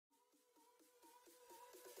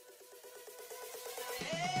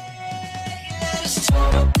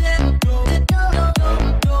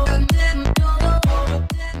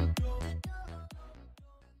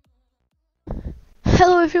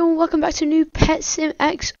welcome back to new Pet Sim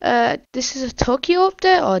X. This is a Tokyo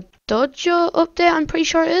update or Dojo update, I'm pretty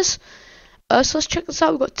sure it is. So let's check this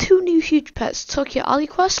out. We've got two new huge pets, Tokyo Alley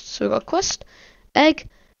Quest. So we've got Quest, Egg,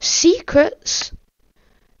 Secrets,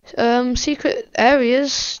 Secret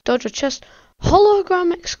Areas, Dojo Chest,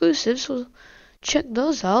 Hologram Exclusives. We'll check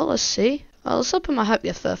those out. Let's see. Let's open my Hype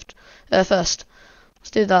first. Let's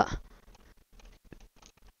do that.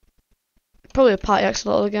 Probably a party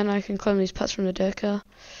axolotl again. I can claim these pets from the daycare.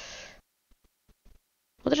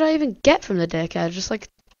 What did I even get from the daycare? Just like,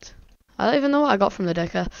 I don't even know what I got from the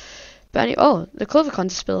daycare. But anyway, oh, the clover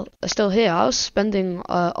coins are still here. I was spending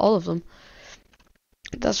all of them.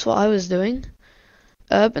 That's what I was doing.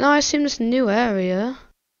 But now I assume this new area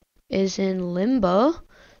is in Limbo.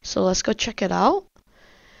 So let's go check it out.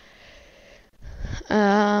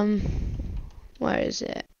 Where is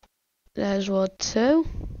it? There's World 2.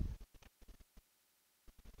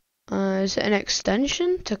 Is it an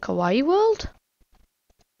extension to Kawaii World?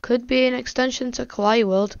 Could be an extension to Kawaii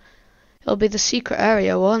World. It'll be the secret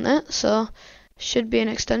area, won't it? So, should be an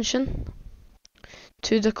extension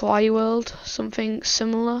to the Kawaii World. Something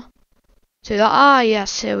similar to that. Ah,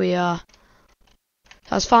 yes, here we are.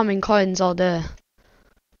 I was farming coins all day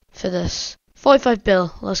for this. 45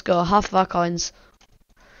 bill. Let's go. Half of our coins.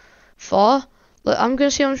 4. Look, I'm going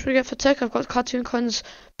to see how much we get for tick. I've got cartoon coins,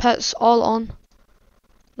 pets all on.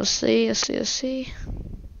 Let's see.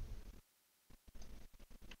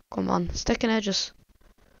 Come on, sticking edges.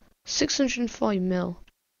 640 mil.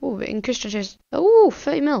 Ooh, increased chances. Ooh,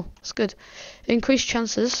 30 mil. That's good. Increased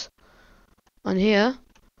chances on here.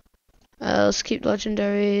 Let's keep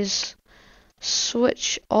legendaries.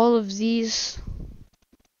 Switch all of these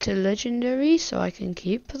to legendary so I can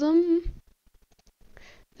keep them.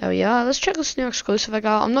 There we are. Let's check this new exclusive I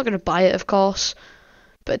got. I'm not going to buy it, of course.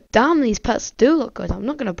 But damn, these pets do look good. I'm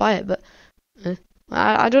not going to buy it, but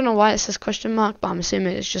I don't know why it says question mark, but I'm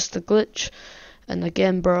assuming it's just a glitch and the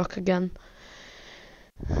game broke again.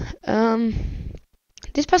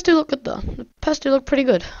 These pets do look good though. The pets do look pretty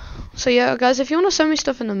good. So yeah, guys, if you want to send me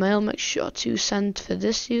stuff in the mail, make sure to send for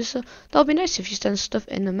this user. That'll be nice if you send stuff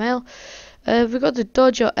in the mail. We've got the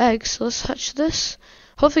Dojo egg, so let's hatch this.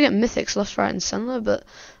 Hopefully get mythics left, right, and center, but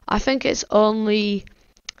I think it's only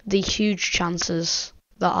the huge chances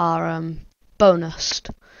that are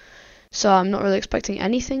bonused. So I'm not really expecting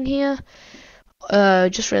anything here.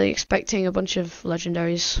 Just really expecting a bunch of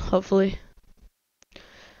legendaries, hopefully.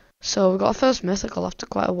 So we've got our first mythical after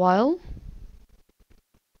quite a while.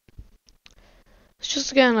 It's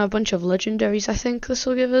just again a bunch of legendaries I think this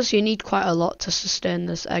will give us. You need quite a lot to sustain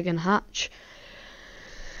this egg and hatch.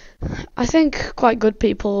 I think quite good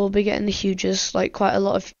people will be getting the huges, like quite a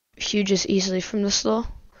lot of huges easily from this though.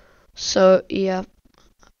 So yeah.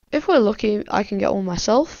 If we're lucky, I can get one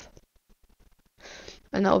myself,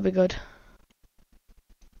 and that'll be good.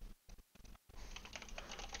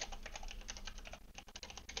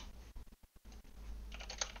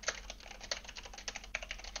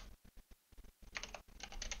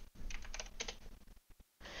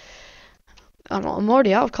 I'm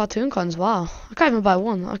already out of cartoon coins, wow. I can't even buy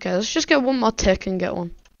one. Okay, let's just get one more tick and get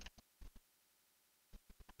one.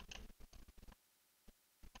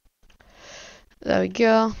 There we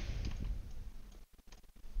go.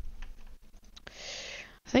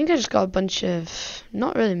 I think I just got a bunch of,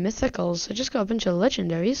 not really mythicals, I just got a bunch of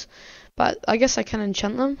legendaries. But I guess I can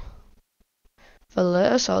enchant them for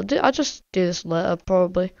later, so I'll just do this later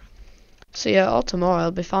probably. So yeah, all tomorrow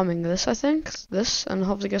I'll be farming this, I think. This, and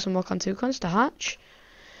hopefully get some more cartoon coins to hatch.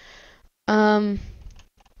 Don't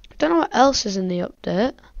know what else is in the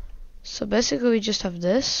update. So basically we just have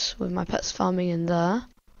this, with my pets farming in there.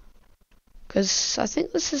 Because I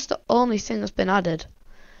think this is the only thing that's been added.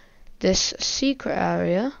 This secret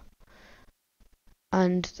area.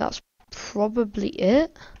 And that's probably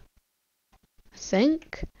it. I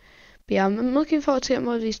think. But yeah, I'm looking forward to getting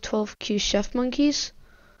more of these 12Q chef monkeys.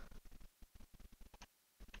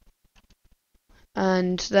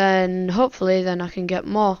 And then, hopefully, then I can get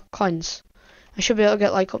more coins. I should be able to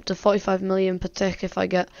get like up to 45 million per tick if I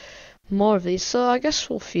get more of these. So I guess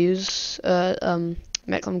we'll fuse,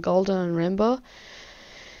 make them golden and rainbow,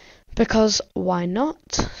 because why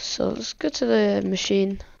not? So let's go to the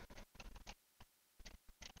machine.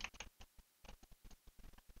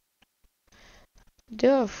 I do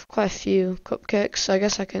have quite a few cupcakes, so I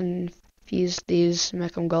guess I can fuse these,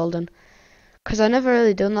 make them golden, because I never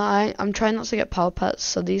really done that. I'm trying not to get power pets,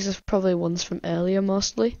 so these are probably ones from earlier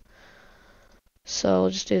mostly. So I'll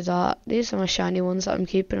just do that. These are my shiny ones that I'm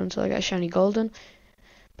keeping until I get a shiny golden.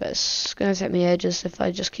 But it's going to take me ages if I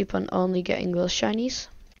just keep on only getting those shinies.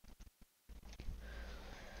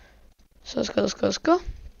 So let's go.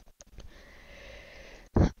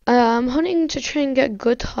 I'm hunting to try and get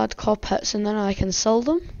good hardcore pets, and then I can sell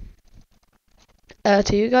them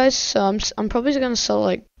to you guys. So I'm probably going to sell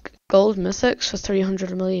like gold mythics for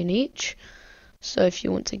 300 million each. So if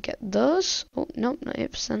you want to get those, oh nope, not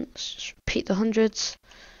 8%. Let's just repeat the hundreds.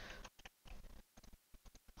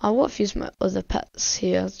 I will fuse my other pets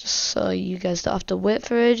here, just so you guys don't have to wait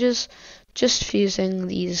for ages. Just fusing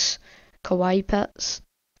these kawaii pets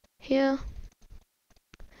here.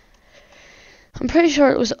 I'm pretty sure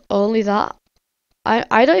it was only that.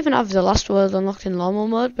 I don't even have the last world unlocked in normal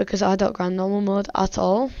mode because I don't grind normal mode at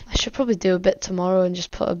all. I should probably do a bit tomorrow and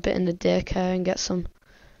just put a bit in the daycare and get some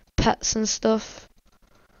pets and stuff.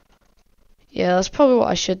 Yeah, that's probably what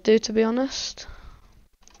I should do, to be honest.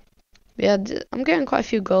 Yeah, I'm getting quite a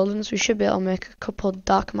few goldens. We should be able to make a couple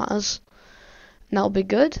dark matters, and that'll be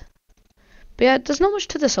good. But yeah, there's not much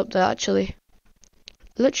to this update actually.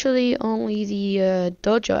 Literally only the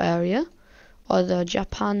dojo area, or the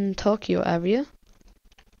Japan Tokyo area,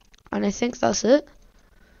 and I think that's it.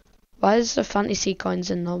 Why is there fantasy coins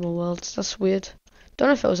in normal worlds? That's weird. Don't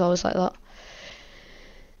know if it was always like that.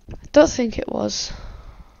 I don't think it was.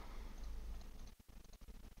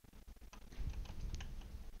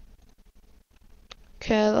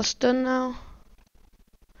 Okay, that's done now.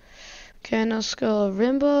 Okay, now let's go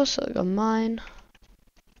rainbow, so I got mine.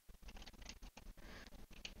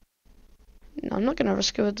 No, I'm not going to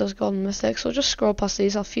risk it with those golden mythics. I'll just scroll past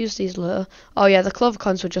these. I'll fuse these later. Oh yeah, the clover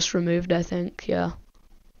coins were just removed, I think. Yeah.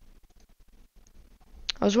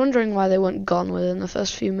 I was wondering why they weren't gone within the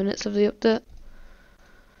first few minutes of the update.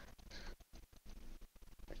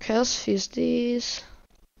 Okay, let's fuse these.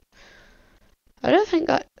 I don't think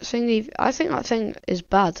that thing. I think that thing is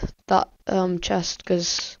bad. That chest,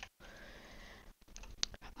 because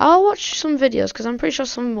I'll watch some videos. Because I'm pretty sure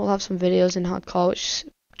someone will have some videos in hardcore which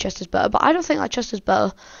chest is better. But I don't think that chest is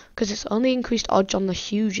better because it's only increased odds on the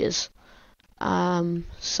huges.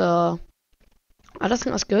 So I don't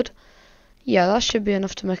think that's good. Yeah, that should be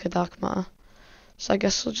enough to make a dark matter. So I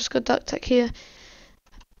guess we'll just go dark tech here.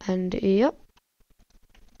 And yep,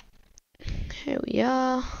 here we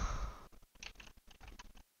are.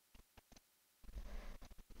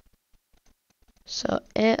 So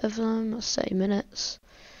 8 of them, that's 30 minutes.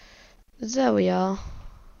 There we are.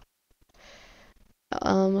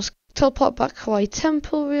 Let's teleport back Hawaii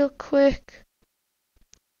Temple real quick.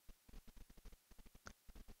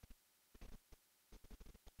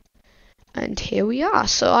 And here we are.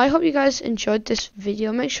 So I hope you guys enjoyed this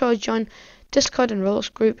video. Make sure to join Discord and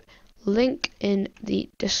Roblox group. Link in the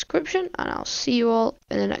description. And I'll see you all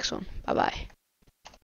in the next one. Bye bye.